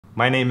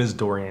My name is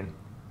Dorian,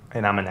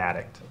 and I'm an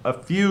addict. A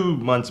few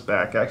months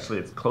back, actually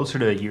it's closer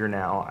to a year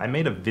now, I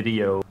made a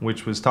video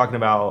which was talking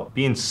about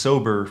being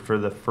sober for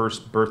the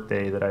first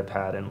birthday that I've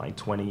had in like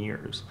 20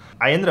 years.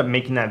 I ended up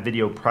making that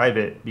video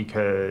private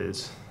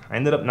because I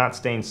ended up not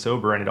staying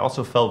sober, and it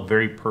also felt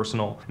very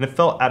personal, and it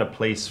felt out of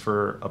place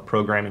for a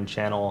programming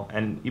channel.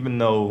 And even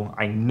though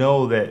I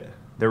know that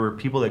there were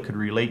people that could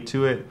relate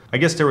to it, I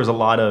guess there was a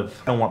lot of,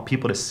 I don't want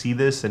people to see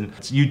this, and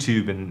it's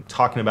YouTube, and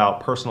talking about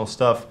personal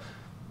stuff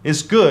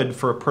is good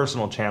for a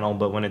personal channel,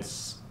 but when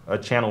it's a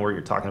channel where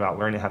you're talking about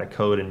learning how to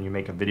code and you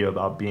make a video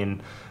about being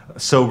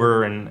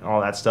sober and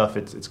all that stuff,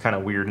 it's kind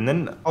of weird. And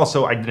then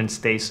also, I didn't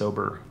stay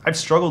sober. I've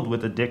struggled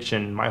with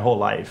addiction my whole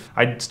life.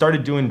 I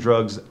started doing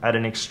drugs at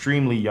an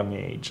extremely young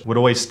age. Would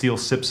always steal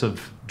sips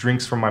of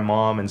drinks from my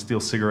mom and steal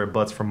cigarette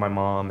butts from my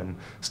mom and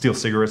steal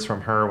cigarettes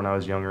from her when I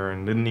was younger,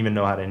 and didn't even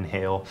know how to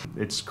inhale.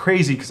 It's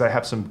crazy because I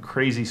have some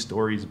crazy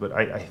stories, but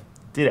I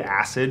did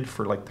acid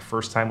for like the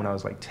first time when I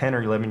was like 10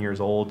 or 11 years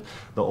old.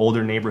 The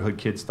older neighborhood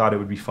kids thought it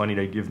would be funny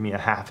to give me a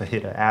half a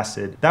hit of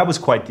acid. That was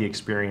quite the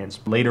experience.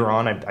 Later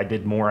on, I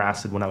did more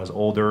acid when I was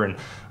older, and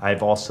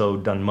I've also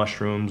done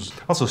mushrooms.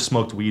 Also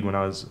smoked weed when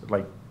I was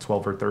like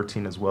 12 or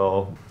 13 as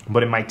well.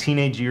 But in my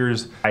teenage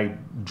years, I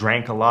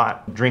drank a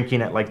lot,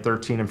 drinking at like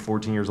 13 and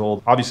 14 years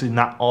old. Obviously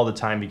not all the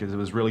time because it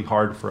was really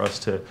hard for us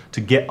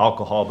to get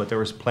alcohol, but there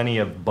was plenty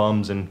of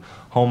bums and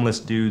homeless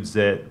dudes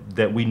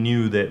that we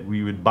knew that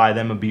we would buy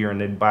them a beer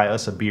and they'd buy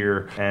us a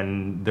beer.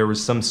 And there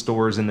was some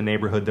stores in the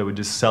neighborhood that would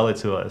just sell it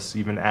to us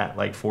even at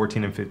like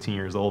 14 and 15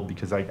 years old,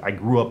 because I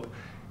grew up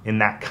in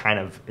that kind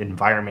of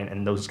environment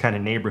and those kind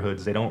of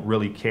neighborhoods. They don't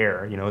really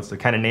care. You know, it's the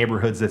kind of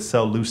neighborhoods that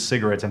sell loose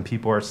cigarettes and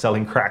people are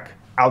selling crack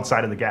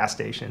outside of the gas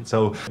station.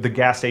 So the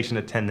gas station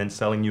attendant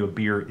selling you a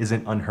beer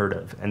isn't unheard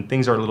of. And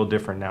things are a little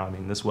different now. I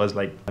mean, this was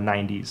like the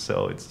 90s,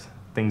 so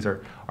things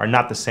are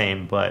not the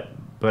same, but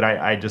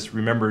I just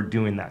remember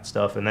doing that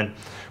stuff. And then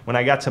when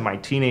I got to my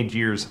teenage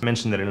years, I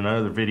mentioned that in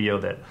another video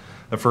that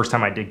the first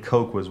time I did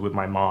coke was with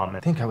my mom.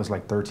 I think I was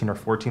like 13 or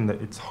 14.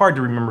 It's hard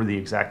to remember the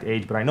exact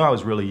age, but I know I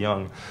was really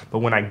young. But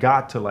when I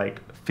got to like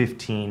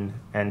 15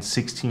 and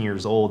 16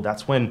 years old,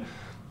 that's when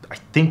I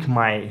think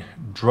my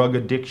drug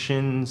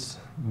addictions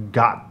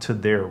got to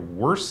their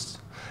worst,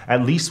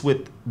 at least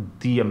with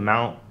the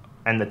amount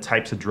and the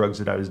types of drugs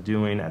that I was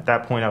doing. At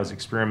that point, I was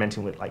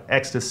experimenting with like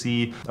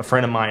ecstasy. A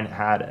friend of mine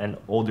had an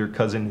older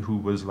cousin who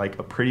was like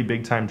a pretty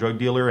big time drug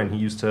dealer, and he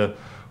used to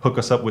hook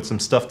us up with some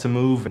stuff to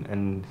move,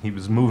 and he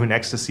was moving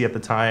ecstasy at the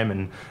time,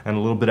 and a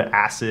little bit of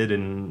acid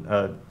and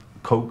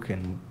coke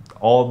and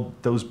all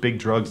those big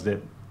drugs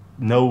that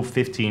no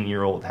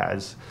 15-year-old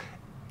has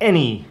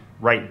any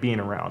right being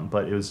around,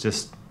 but it was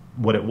just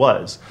what it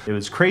was. It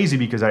was crazy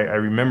because I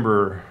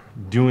remember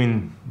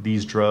doing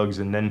these drugs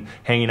and then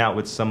hanging out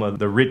with some of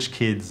the rich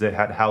kids that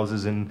had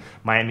houses in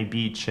Miami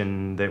Beach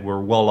and that were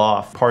well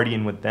off,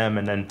 partying with them,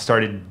 and then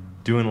started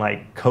doing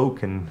like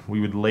coke, and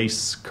we would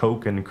lace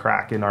coke and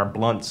crack in our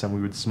blunts and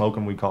we would smoke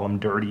them. We call them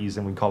dirties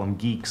and we call them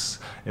geeks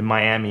in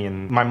Miami.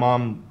 And my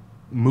mom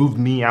moved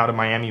me out of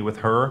Miami with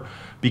her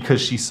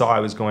because she saw I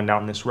was going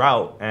down this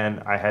route.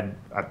 And I had,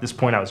 at this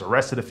point, I was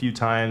arrested a few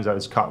times. I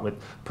was caught with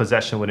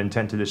possession with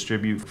intent to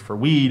distribute for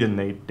weed, and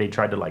they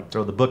tried to like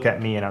throw the book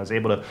at me, and I was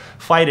able to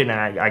fight it.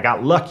 And I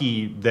got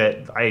lucky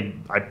that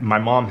my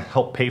mom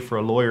helped pay for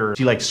a lawyer.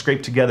 She like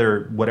scraped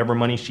together whatever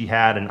money she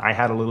had, and I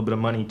had a little bit of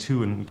money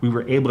too, and we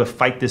were able to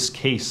fight this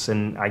case.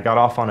 And I got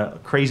off on a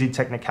crazy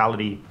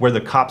technicality where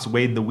the cops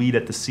weighed the weed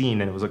at the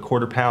scene, and it was a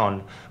quarter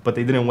pound, but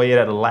they didn't weigh it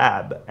at a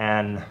lab.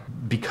 And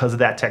because of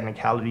that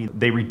technicality,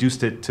 they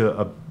reduced it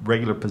to a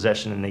regular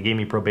possession, and they gave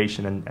me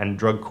probation and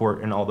drug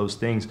court and all those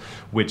things,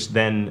 which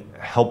then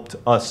helped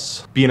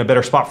us be in a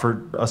better spot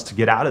for us to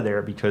get out of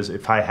there. Because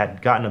if I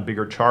had gotten a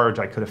bigger charge,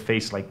 I could have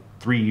faced like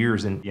 3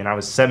 years, and I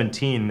was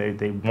 17.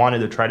 They wanted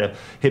to try to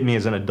hit me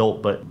as an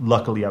adult, but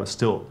luckily I was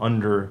still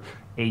under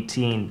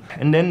 18.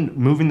 And then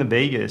moving to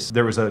Vegas,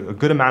 there was a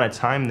good amount of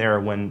time there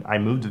when I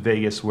moved to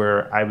Vegas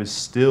where I was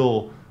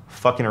still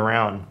fucking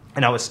around,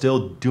 and I was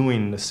still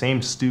doing the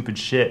same stupid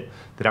shit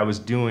that I was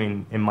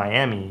doing in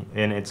Miami.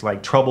 And it's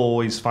like trouble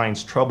always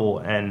finds trouble,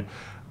 and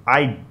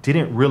I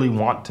didn't really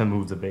want to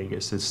move to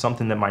Vegas. It's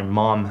something that my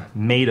mom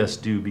made us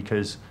do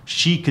because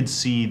she could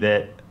see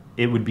that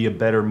it would be a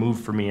better move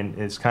for me. And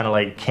it's kind of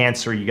like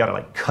cancer, you gotta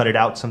like cut it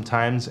out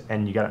sometimes,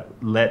 and you gotta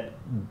let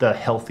the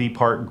healthy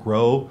part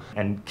grow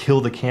and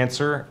kill the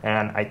cancer.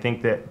 And I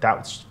think that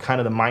was kind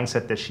of the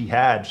mindset that she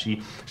had.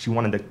 She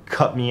wanted to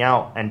cut me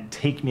out and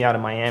take me out of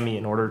Miami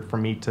in order for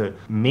me to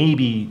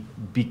maybe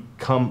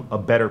become a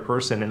better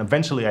person. And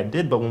eventually I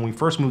did. But when we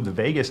first moved to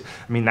Vegas,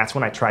 I mean, that's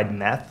when I tried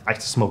meth. I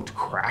smoked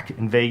crack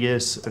in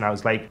Vegas, and I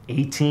was like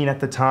 18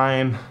 at the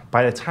time.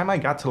 By the time I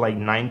got to like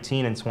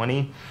 19 and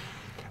 20,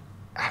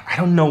 I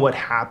don't know what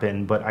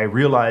happened, but I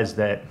realized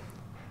that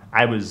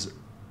I was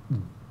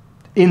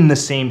in the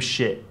same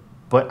shit,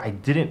 but I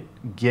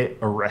didn't get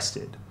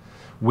arrested,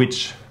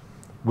 which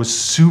was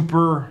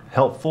super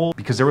helpful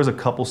because there was a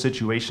couple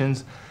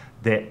situations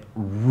that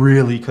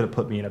really could have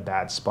put me in a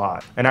bad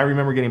spot. And I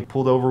remember getting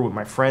pulled over with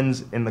my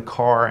friends in the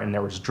car, and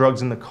there was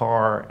drugs in the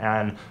car,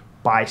 and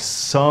by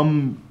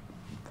some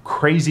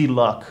crazy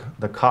luck,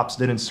 the cops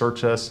didn't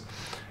search us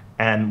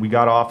and we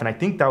got off. And I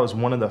think that was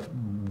one of the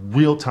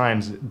real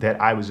times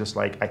that I was just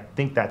like, I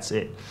think that's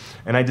it.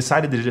 And I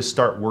decided to just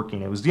start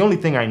working. It was the only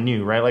thing I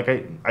knew, right? Like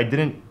I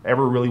didn't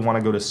ever really want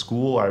to go to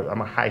school.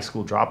 I'm a high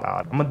school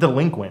dropout. I'm a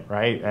delinquent,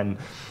 right? And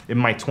in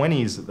my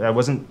 20s, I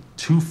wasn't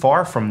too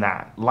far from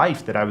that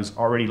life that I was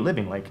already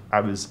living. Like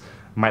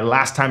my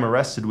last time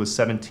arrested was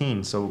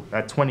 17. So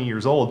at 20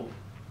 years old,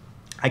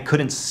 I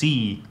couldn't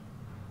see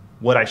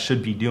what I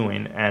should be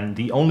doing. And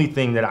the only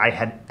thing that I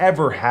had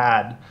ever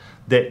had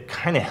that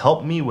kind of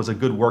helped me was a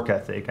good work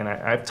ethic. And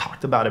I've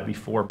talked about it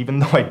before, even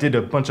though I did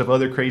a bunch of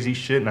other crazy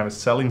shit and I was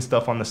selling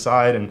stuff on the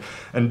side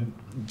and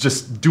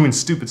just doing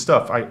stupid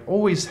stuff, I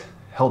always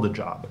held a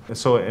job.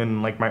 So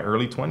in like my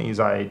early 20s,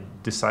 I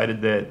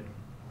decided that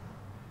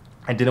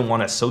I didn't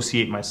want to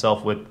associate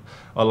myself with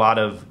a lot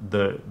of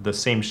the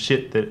same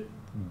shit that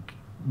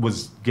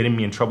was getting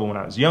me in trouble when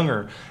I was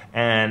younger.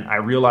 And I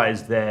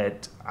realized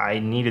that I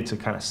needed to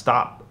kind of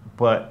stop,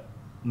 but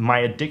my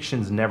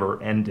addictions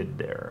never ended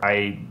there.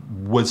 I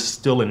was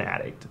still an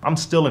addict. I'm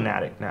still an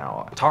addict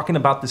now. Talking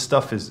about this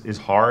stuff is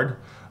hard.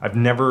 I've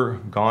never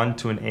gone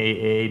to an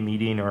AA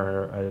meeting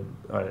or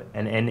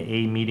an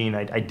NA meeting.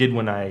 I did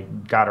when I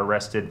got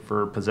arrested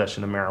for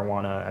possession of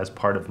marijuana as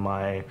part of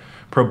my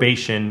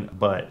probation,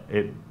 but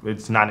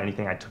it's not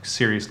anything I took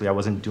seriously. I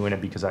wasn't doing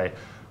it because I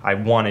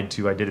wanted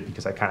to. I did it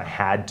because I kind of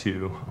had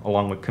to,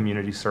 along with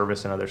community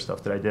service and other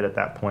stuff that I did at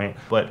that point.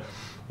 But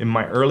in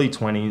my early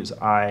 20s,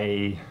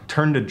 I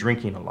turned to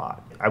drinking a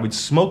lot. I would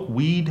smoke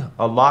weed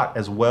a lot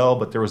as well,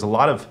 but there was a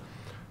lot of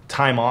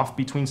time off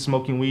between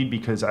smoking weed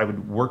because I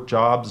would work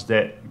jobs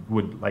that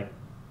would like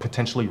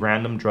potentially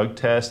random drug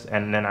test,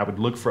 and then I would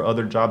look for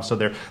other jobs. So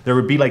there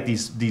would be like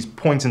these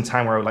points in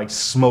time where I would like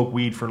smoke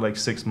weed for like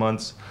 6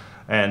 months,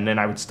 and then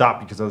I would stop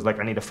because I was like,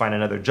 I need to find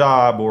another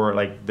job, or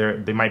like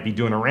they might be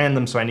doing a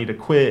random, so I need to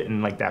quit,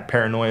 and like that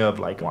paranoia of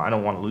like, well, I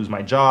don't want to lose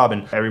my job.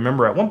 And I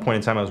remember at one point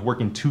in time I was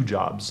working 2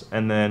 jobs,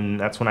 and then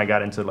that's when I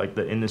got into like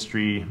the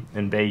industry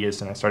in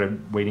Vegas, and I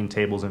started waiting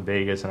tables in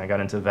Vegas, and I got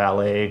into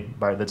valet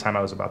by the time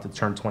I was about to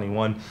turn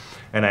 21,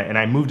 and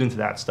I moved into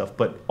that stuff.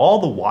 But all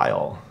the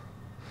while,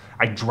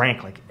 I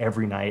drank like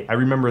every night. I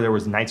remember there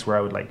was nights where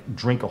I would like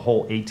drink a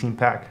whole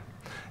 18-pack,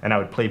 and I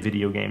would play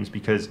video games,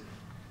 because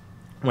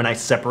when I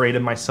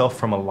separated myself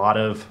from a lot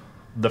of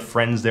the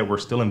friends that were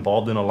still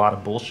involved in a lot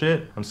of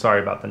bullshit. I'm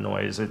sorry about the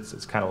noise.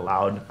 It's kind of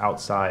loud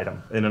outside.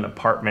 I'm in an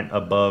apartment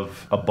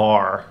above a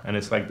bar, and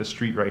it's like the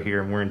street right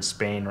here, and we're in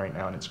Spain right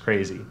now, and it's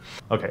crazy.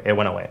 Okay, it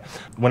went away.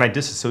 When I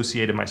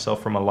disassociated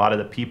myself from a lot of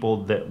the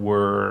people that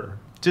were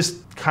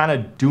just kind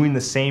of doing the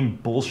same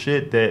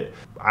bullshit that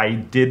I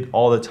did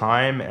all the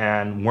time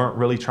and weren't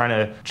really trying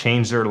to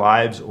change their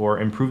lives or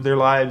improve their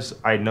lives,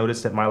 I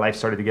noticed that my life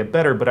started to get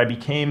better, but I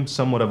became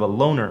somewhat of a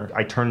loner.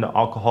 I turned to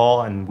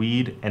alcohol and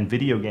weed and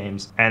video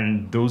games,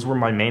 and those were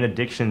my main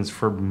addictions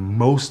for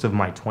most of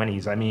my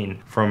 20s. I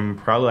mean, from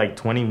probably like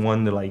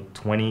 21 to like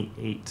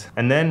 28.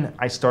 And then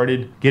I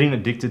started getting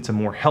addicted to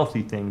more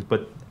healthy things,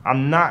 but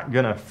I'm not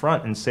gonna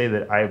front and say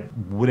that I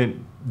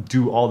wouldn't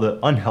do all the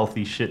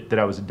unhealthy shit that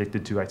I was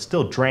addicted to. I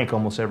still drank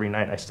almost every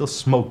night. I still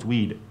smoked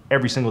weed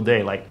every single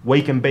day, like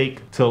wake and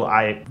bake till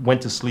I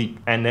went to sleep.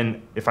 And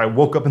then if I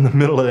woke up in the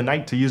middle of the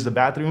night to use the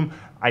bathroom,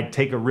 I'd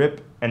take a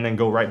rip and then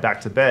go right back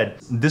to bed.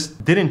 This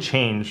didn't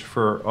change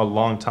for a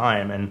long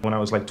time. And when I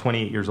was like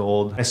 28 years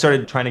old, I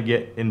started trying to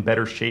get in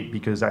better shape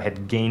because I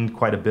had gained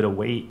quite a bit of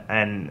weight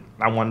and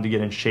I wanted to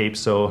get in shape.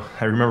 So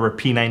I remember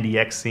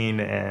P90X scene,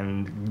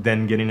 and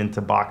then getting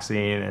into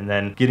boxing, and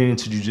then getting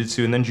into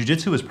jiu-jitsu. And then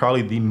jiu-jitsu was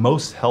probably the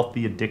most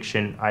healthy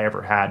addiction I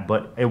ever had,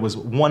 but it was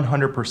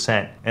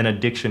 100% an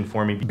addiction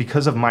for me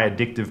because of my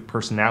addictive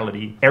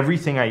personality.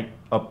 Everything I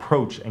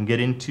approach and get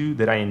into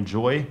that I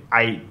enjoy,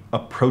 I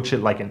approach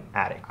it like an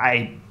addict.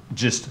 I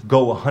just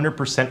go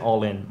 100%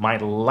 all in. My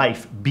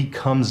life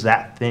becomes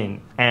that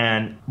thing.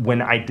 And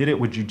when I did it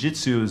with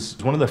jiu-jitsu, it was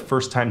one of the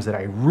first times that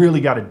I really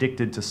got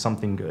addicted to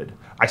something good.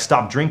 I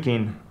stopped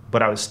drinking,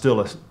 but I was still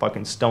a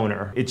fucking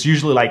stoner. It's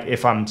usually like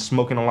if I'm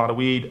smoking a lot of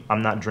weed,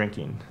 I'm not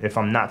drinking. If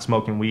I'm not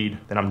smoking weed,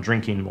 then I'm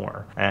drinking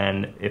more.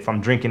 And if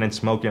I'm drinking and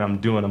smoking, I'm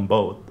doing them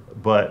both.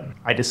 But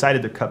I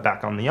decided to cut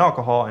back on the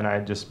alcohol, and I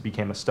just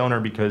became a stoner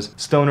because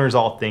stoners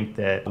all think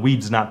that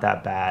weed's not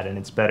that bad and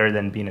it's better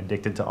than being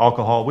addicted to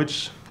alcohol,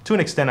 which to an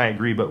extent I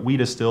agree, but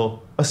weed is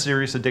still a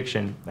serious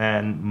addiction,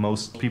 and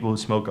most people who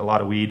smoke a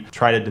lot of weed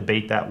try to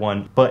debate that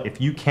one. But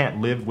if you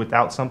can't live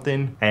without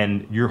something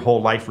and your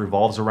whole life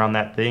revolves around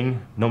that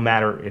thing, no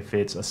matter if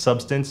it's a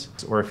substance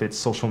or if it's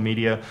social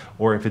media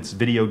or if it's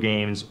video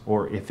games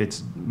or if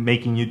it's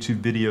making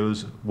YouTube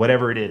videos,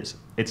 whatever it is,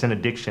 it's an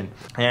addiction.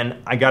 And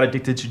I got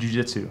addicted to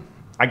jiu-jitsu.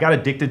 I got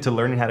addicted to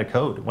learning how to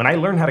code. When I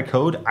learned how to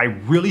code, I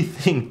really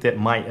think that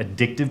my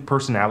addictive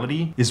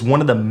personality is one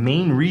of the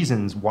main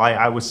reasons why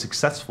I was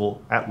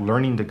successful at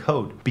learning to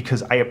code,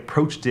 because I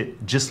approached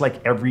it just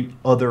like every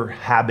other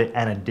habit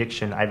and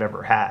addiction I've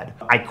ever had.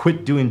 I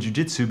quit doing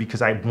jujitsu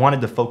because I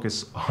wanted to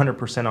focus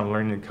 100% on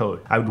learning to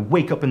code. I would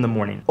wake up in the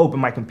morning, open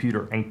my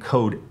computer, and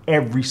code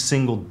every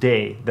single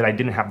day that I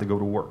didn't have to go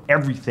to work.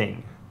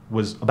 Everything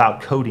was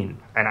about coding.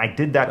 And I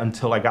did that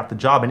until I got the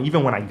job. And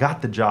even when I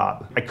got the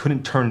job, I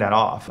couldn't turn that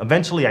off.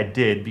 Eventually I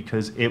did,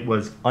 because it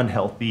was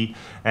unhealthy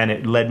and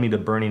it led me to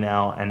burning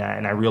out. And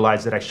I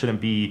realized that I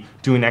shouldn't be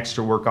doing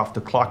extra work off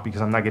the clock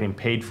because I'm not getting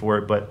paid for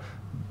it. But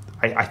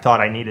I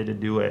thought I needed to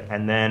do it.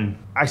 And then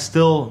I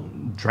still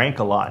drank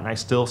a lot and I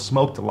still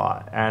smoked a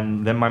lot.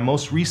 And then my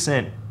most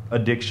recent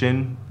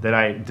addiction that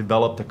I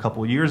developed a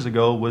couple years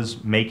ago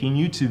was making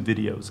YouTube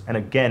videos. And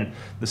again,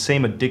 the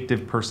same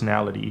addictive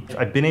personality.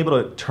 I've been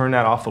able to turn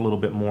that off a little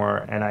bit more,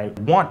 and I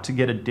want to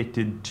get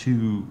addicted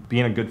to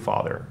being a good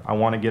father. I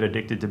want to get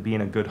addicted to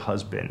being a good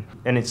husband.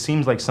 And it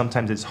seems like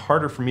sometimes it's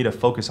harder for me to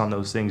focus on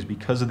those things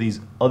because of these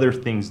other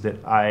things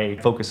that I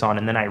focus on.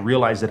 And then I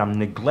realize that I'm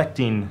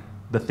neglecting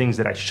the things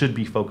that I should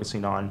be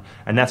focusing on.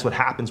 And that's what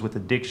happens with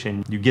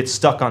addiction. You get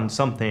stuck on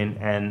something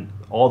and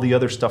all the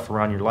other stuff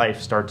around your life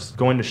starts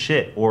going to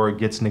shit or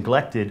gets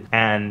neglected.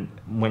 And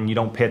when you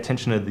don't pay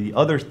attention to the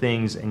other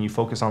things and you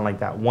focus on like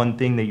that one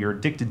thing that you're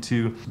addicted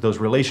to, those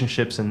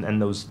relationships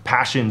and those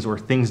passions or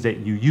things that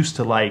you used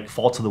to like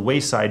fall to the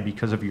wayside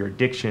because of your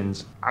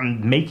addictions.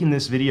 I'm making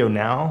this video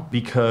now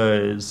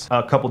because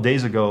a couple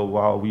days ago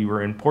while we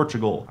were in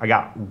Portugal, I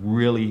got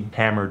really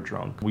hammered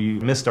drunk. We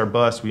missed our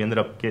bus. We ended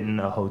up getting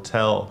a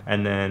hotel.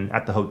 And then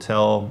at the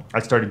hotel, I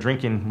started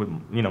drinking with,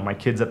 my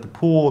kids at the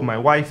pool with my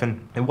wife,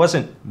 and it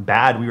wasn't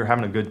bad. We were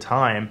having a good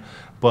time,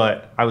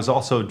 but I was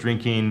also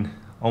drinking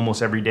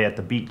almost every day at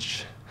the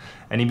beach.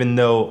 And even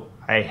though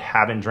I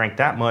haven't drank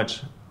that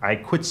much, I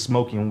quit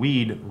smoking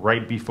weed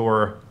right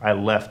before I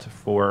left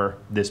for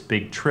this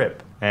big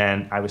trip.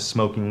 And I was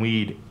smoking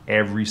weed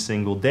every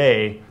single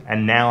day.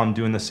 And now I'm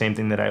doing the same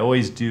thing that I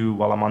always do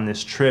while I'm on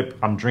this trip.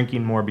 I'm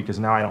drinking more because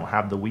now I don't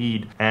have the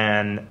weed.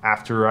 And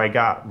after I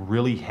got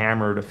really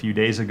hammered a few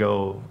days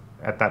ago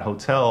at that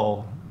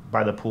hotel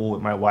by the pool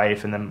with my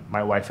wife, and then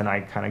my wife and I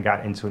kind of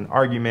got into an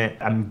argument,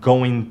 I'm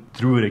going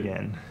through it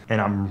again.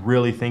 And I'm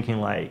really thinking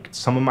like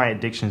some of my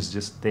addictions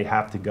just, they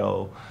have to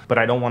go. But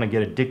I don't want to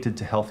get addicted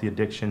to healthy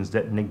addictions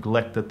that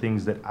neglect the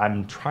things that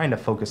I'm trying to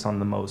focus on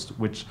the most,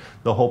 which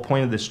the whole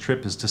point of this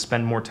trip is to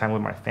spend more time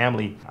with my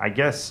family. I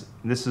guess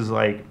this is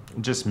like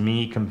just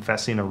me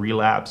confessing a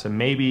relapse, and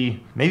maybe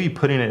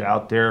putting it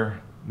out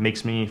there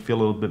makes me feel a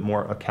little bit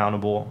more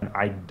accountable.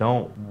 I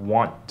don't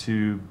want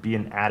to be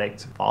an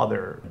addict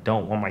father. I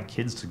don't want my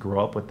kids to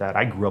grow up with that.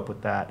 I grew up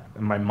with that.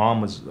 And my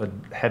mom was a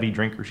heavy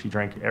drinker. She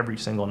drank every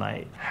single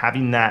night.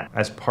 Having that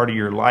as part of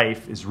your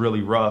life is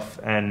really rough.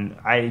 And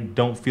I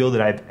don't feel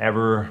that I've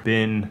ever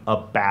been a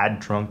bad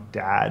drunk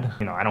dad.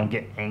 I don't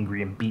get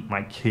angry and beat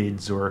my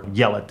kids or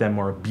yell at them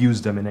or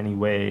abuse them in any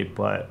way,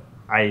 but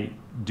I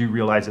do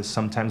realize that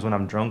sometimes when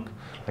I'm drunk,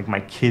 like my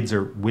kids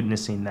are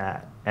witnessing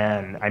that.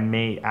 And I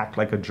may act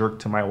like a jerk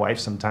to my wife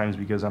sometimes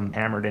because I'm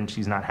hammered and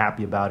she's not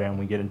happy about it, and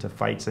we get into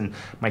fights, and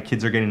my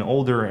kids are getting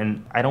older,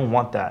 and I don't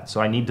want that.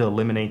 So I need to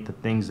eliminate the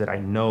things that I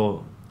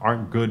know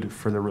aren't good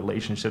for the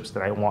relationships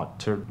that I want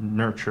to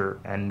nurture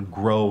and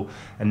grow,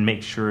 and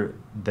make sure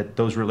that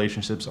those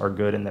relationships are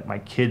good and that my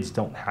kids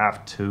don't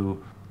have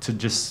to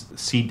just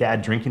see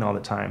dad drinking all the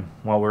time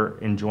while we're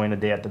enjoying a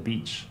day at the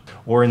beach,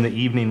 or in the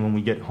evening when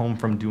we get home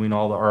from doing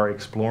all our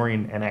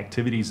exploring and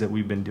activities that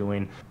we've been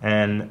doing.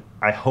 And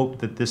I hope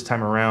that this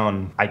time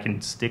around I can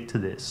stick to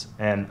this,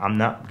 and I'm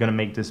not gonna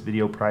make this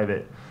video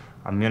private.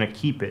 I'm gonna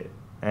keep it,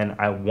 and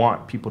I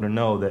want people to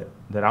know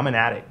that I'm an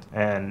addict.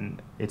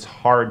 And it's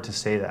hard to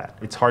say that.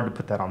 It's hard to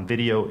put that on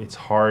video. It's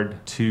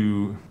hard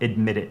to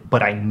admit it,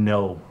 but I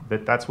know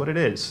that that's what it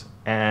is.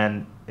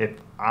 And if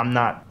I'm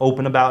not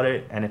open about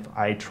it, and if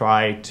I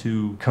try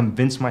to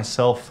convince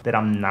myself that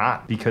I'm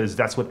not, because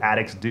that's what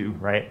addicts do,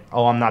 right?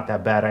 Oh, I'm not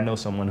that bad. I know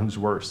someone who's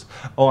worse.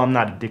 Oh, I'm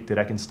not addicted.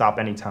 I can stop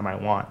anytime I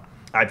want.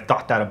 I've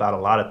thought that about a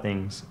lot of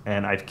things,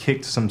 and I've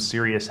kicked some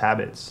serious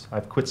habits.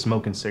 I've quit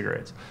smoking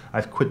cigarettes.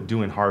 I've quit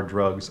doing hard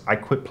drugs. I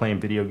quit playing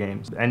video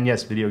games. And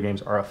yes, video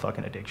games are a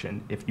fucking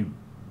addiction. If you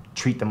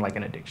treat them like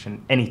an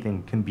addiction,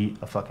 anything can be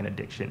a fucking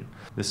addiction.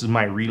 This is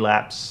my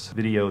relapse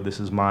video.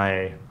 This is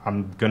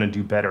I'm gonna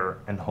do better,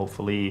 and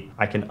hopefully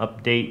I can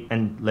update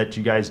and let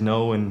you guys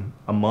know in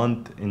a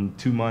month, in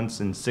 2 months,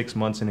 in 6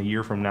 months, in a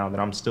year from now that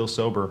I'm still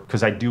sober,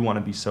 because I do want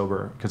to be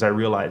sober, because I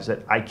realize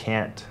that I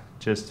can't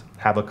just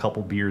have a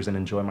couple beers and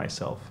enjoy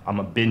myself. I'm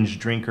a binge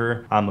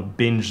drinker. I'm a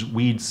binge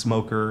weed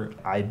smoker.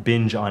 I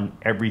binge on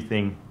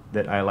everything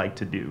that I like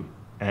to do.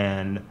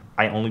 And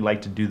I only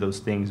like to do those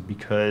things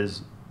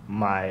because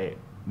my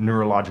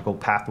neurological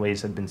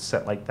pathways have been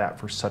set like that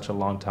for such a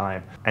long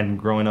time. And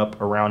growing up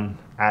around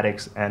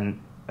addicts and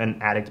an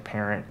addict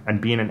parent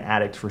and being an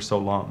addict for so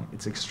long,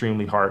 it's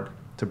extremely hard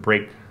to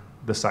break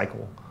the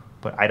cycle.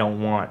 But I don't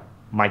want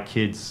my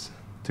kids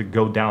to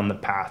go down the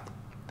path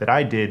that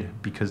I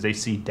did because they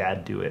see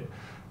dad do it.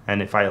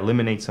 And if I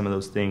eliminate some of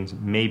those things,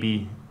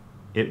 maybe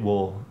it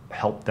will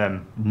help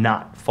them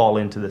not fall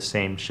into the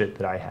same shit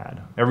that I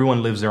had.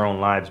 Everyone lives their own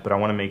lives, but I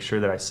want to make sure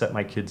that I set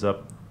my kids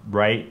up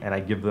right and I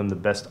give them the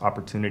best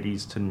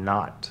opportunities to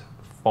not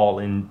fall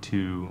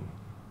into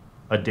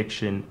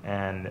addiction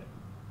and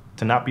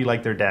to not be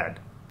like their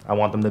dad. I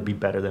want them to be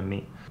better than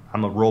me.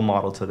 I'm a role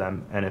model to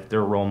them, and if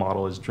their role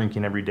model is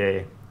drinking every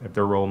day, if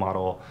their role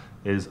model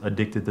is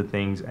addicted to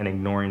things and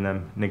ignoring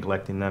them,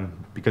 neglecting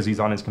them because he's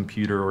on his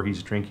computer or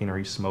he's drinking or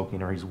he's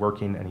smoking or he's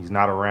working and he's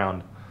not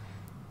around,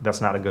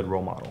 that's not a good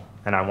role model,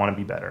 and I want to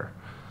be better.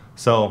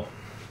 So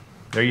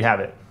there you have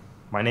it.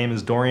 My name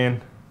is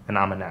Dorian, and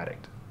I'm an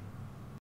addict.